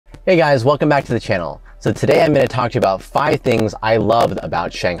Hey guys, welcome back to the channel. So today I'm going to talk to you about 5 things I loved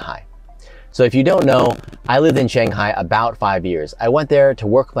about Shanghai. So if you don't know, I lived in Shanghai about 5 years. I went there to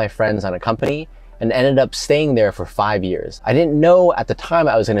work with my friends on a company and ended up staying there for 5 years. I didn't know at the time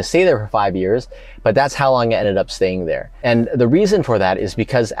I was going to stay there for 5 years, but that's how long I ended up staying there. And the reason for that is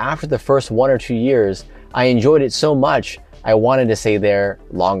because after the first 1 or 2 years, I enjoyed it so much, I wanted to stay there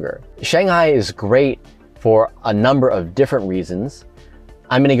longer. Shanghai is great for a number of different reasons.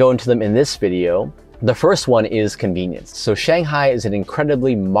 I'm going to go into them in this video. The first one is convenience. So Shanghai is an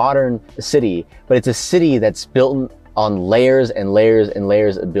incredibly modern city, but it's a city that's built on layers and layers and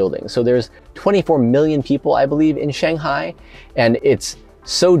layers of buildings. So there's 24 million people, I believe, in Shanghai, and it's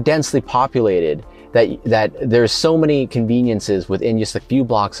so densely populated that there's so many conveniences within just a few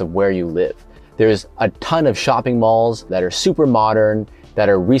blocks of where you live. There's a ton of shopping malls that are super modern, that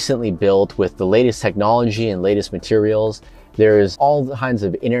are recently built with the latest technology and latest materials. There's all kinds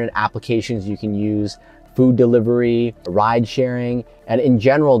of internet applications you can use, food delivery, ride sharing, and in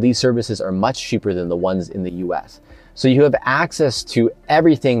general, these services are much cheaper than the ones in the US. So you have access to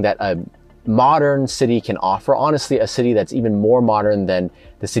everything that a modern city can offer. Honestly, a city that's even more modern than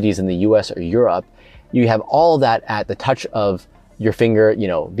the cities in the US or Europe. You have all of that at the touch of your finger,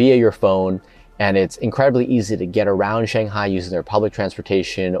 via your phone, and it's incredibly easy to get around Shanghai using their public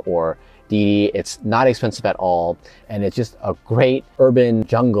transportation or Didi. It's not expensive at all, and it's just a great urban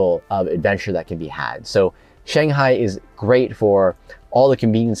jungle of adventure that can be had. So Shanghai is great for all the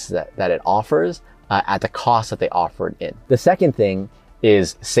conveniences that it offers at the cost that they offer it in. The second thing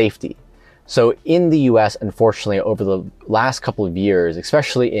is safety. So in the US, unfortunately, over the last couple of years,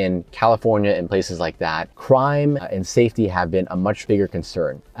 especially in California and places like that, crime and safety have been a much bigger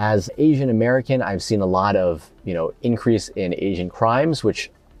concern. As Asian American, I've seen a lot of, increase in Asian crimes, which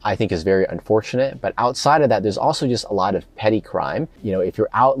I think is very unfortunate. But outside of that, there's also just a lot of petty crime. If you're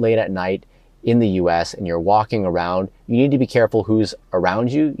out late at night in the US and you're walking around, you need to be careful who's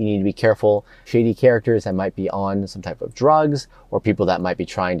around you. You need to be careful shady characters that might be on some type of drugs, or people that might be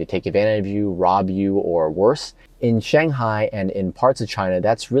trying to take advantage of you, rob you, or worse. In Shanghai and in parts of China,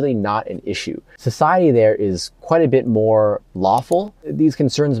 that's really not an issue. Society there is quite a bit more lawful. These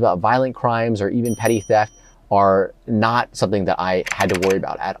concerns about violent crimes or even petty theft are not something that I had to worry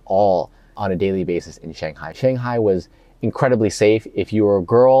about at all on a daily basis in Shanghai. Shanghai was incredibly safe. If you were a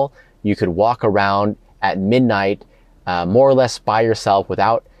girl, you could walk around at midnight, more or less by yourself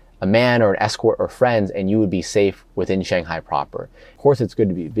without a man or an escort or friends, and you would be safe within Shanghai proper. Of course, it's good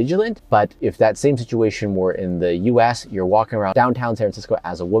to be vigilant, but if that same situation were in the US, you're walking around downtown San Francisco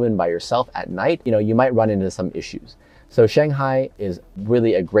as a woman by yourself at night, you might run into some issues. So Shanghai is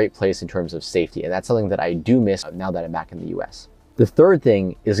really a great place in terms of safety, and that's something that I do miss now that I'm back in the US. The third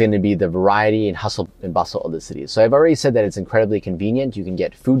thing is going to be the variety and hustle and bustle of the city. So I've already said that it's incredibly convenient. You can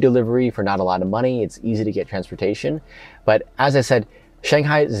get food delivery for not a lot of money. It's easy to get transportation. But as I said,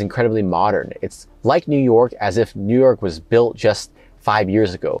 Shanghai is incredibly modern. It's like New York, as if New York was built just 5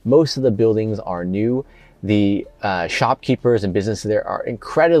 years ago. Most of the buildings are new. The shopkeepers and businesses there are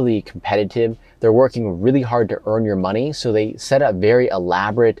incredibly competitive. They're working really hard to earn your money. So they set up very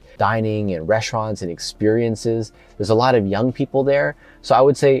elaborate dining and restaurants and experiences. There's a lot of young people there. So I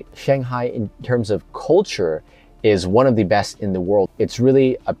would say Shanghai, in terms of culture, is one of the best in the world. It's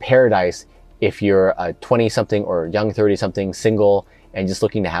really a paradise if you're a 20-something or young 30-something, single, and just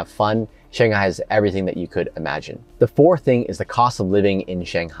looking to have fun. Shanghai has everything that you could imagine. The fourth thing is the cost of living in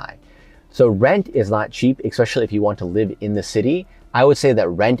Shanghai. So rent is not cheap, especially if you want to live in the city. I would say that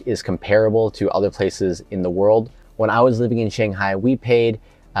rent is comparable to other places in the world. When I was living in Shanghai, we paid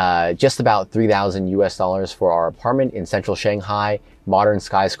just about $3,000 for our apartment in central Shanghai, modern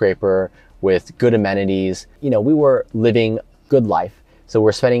skyscraper with good amenities. We were living good life. So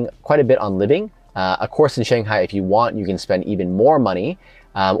we're spending quite a bit on living. Of course, in Shanghai, if you want, you can spend even more money,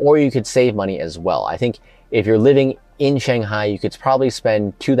 or you could save money as well. I think if you're living in Shanghai, you could probably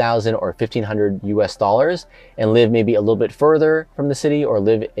spend $2,000 or $1,500 and live maybe a little bit further from the city, or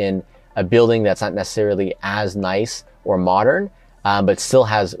live in a building that's not necessarily as nice or modern, but still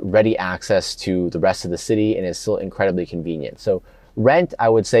has ready access to the rest of the city and is still incredibly convenient. So rent, I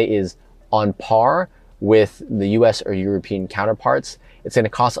would say, is on par with the US or European counterparts. It's going to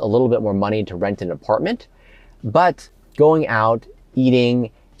cost a little bit more money to rent an apartment, but going out,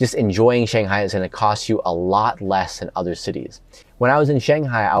 eating, just enjoying Shanghai is going to cost you a lot less than other cities. When I was in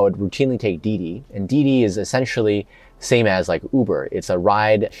Shanghai, I would routinely take Didi, and Didi is essentially same as like Uber. It's a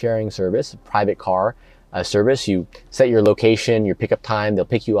ride sharing service, private car service. You set your location, your pickup time, they'll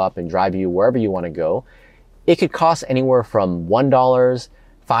pick you up and drive you wherever you want to go. It could cost anywhere from $1,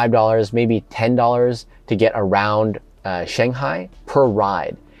 $5, maybe $10 to get around Shanghai per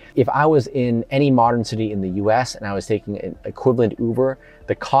ride. If I was in any modern city in the US and I was taking an equivalent Uber,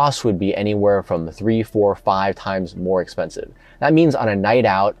 the cost would be anywhere from 3, 4, 5 times more expensive. That means on a night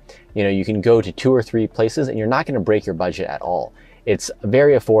out, you can go to 2 or 3 places and you're not going to break your budget at all. It's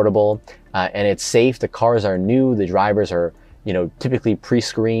very affordable and it's safe. The cars are new, the drivers are, typically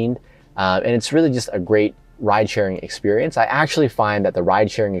pre-screened, and it's really just a great ride-sharing experience. I actually find that the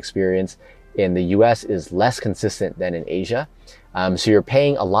ride-sharing experience in the US is less consistent than in Asia. So you're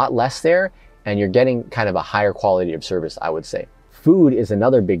paying a lot less there and you're getting kind of a higher quality of service, I would say. Food is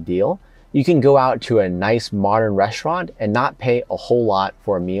another big deal. You can go out to a nice modern restaurant and not pay a whole lot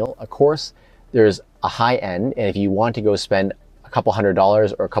for a meal. Of course, there's a high end, and if you want to go spend a couple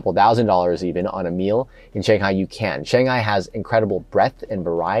 $100s or a couple $1,000s even on a meal in Shanghai, you can. Shanghai has incredible breadth and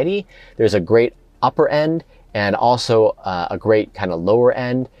variety. There's a great upper end and also a great kind of lower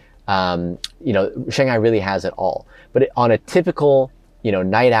end. Shanghai really has it all. But on a typical,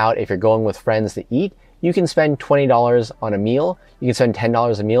 night out, if you're going with friends to eat, you can spend $20 on a meal. You can spend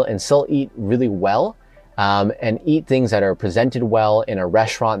 $10 a meal and still eat really well, and eat things that are presented well in a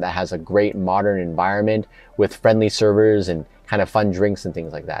restaurant that has a great modern environment with friendly servers and kind of fun drinks and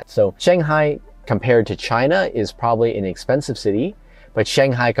things like that. So Shanghai compared to China is probably an expensive city, but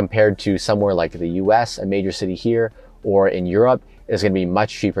Shanghai compared to somewhere like the US, a major city here, or in Europe, is going to be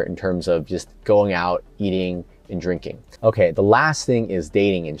much cheaper in terms of just going out, eating, and drinking. Okay, the last thing is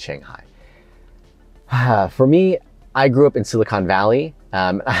dating in Shanghai. For me, I grew up in Silicon Valley.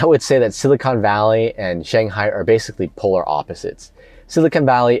 I would say that Silicon Valley and Shanghai are basically polar opposites. Silicon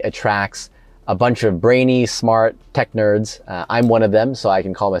Valley attracts a bunch of brainy, smart tech nerds. I'm one of them, so I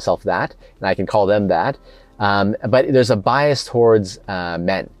can call myself that, and I can call them that. But there's a bias towards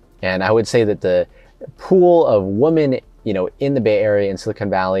men. And I would say that the pool of women, in the Bay Area in Silicon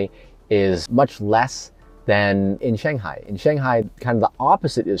Valley is much less than in Shanghai. In Shanghai, kind of the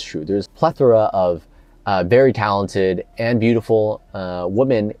opposite is true. There's a plethora of very talented and beautiful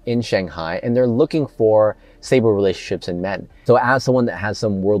women in Shanghai, and they're looking for stable relationships in men. So as someone that has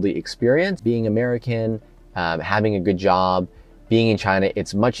some worldly experience, being American, having a good job, being in China,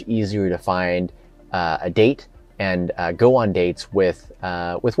 it's much easier to find a date and go on dates with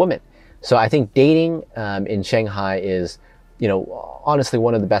women. So I think dating in Shanghai is, honestly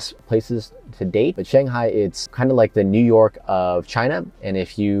one of the best places to date. But Shanghai, it's kind of like the New York of China. And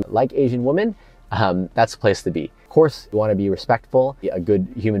if you like Asian women, that's a place to be. Of course, you want to be respectful, be a good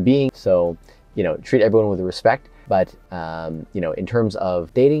human being. So, treat everyone with respect. But, in terms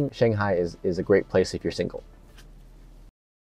of dating, Shanghai is a great place if you're single.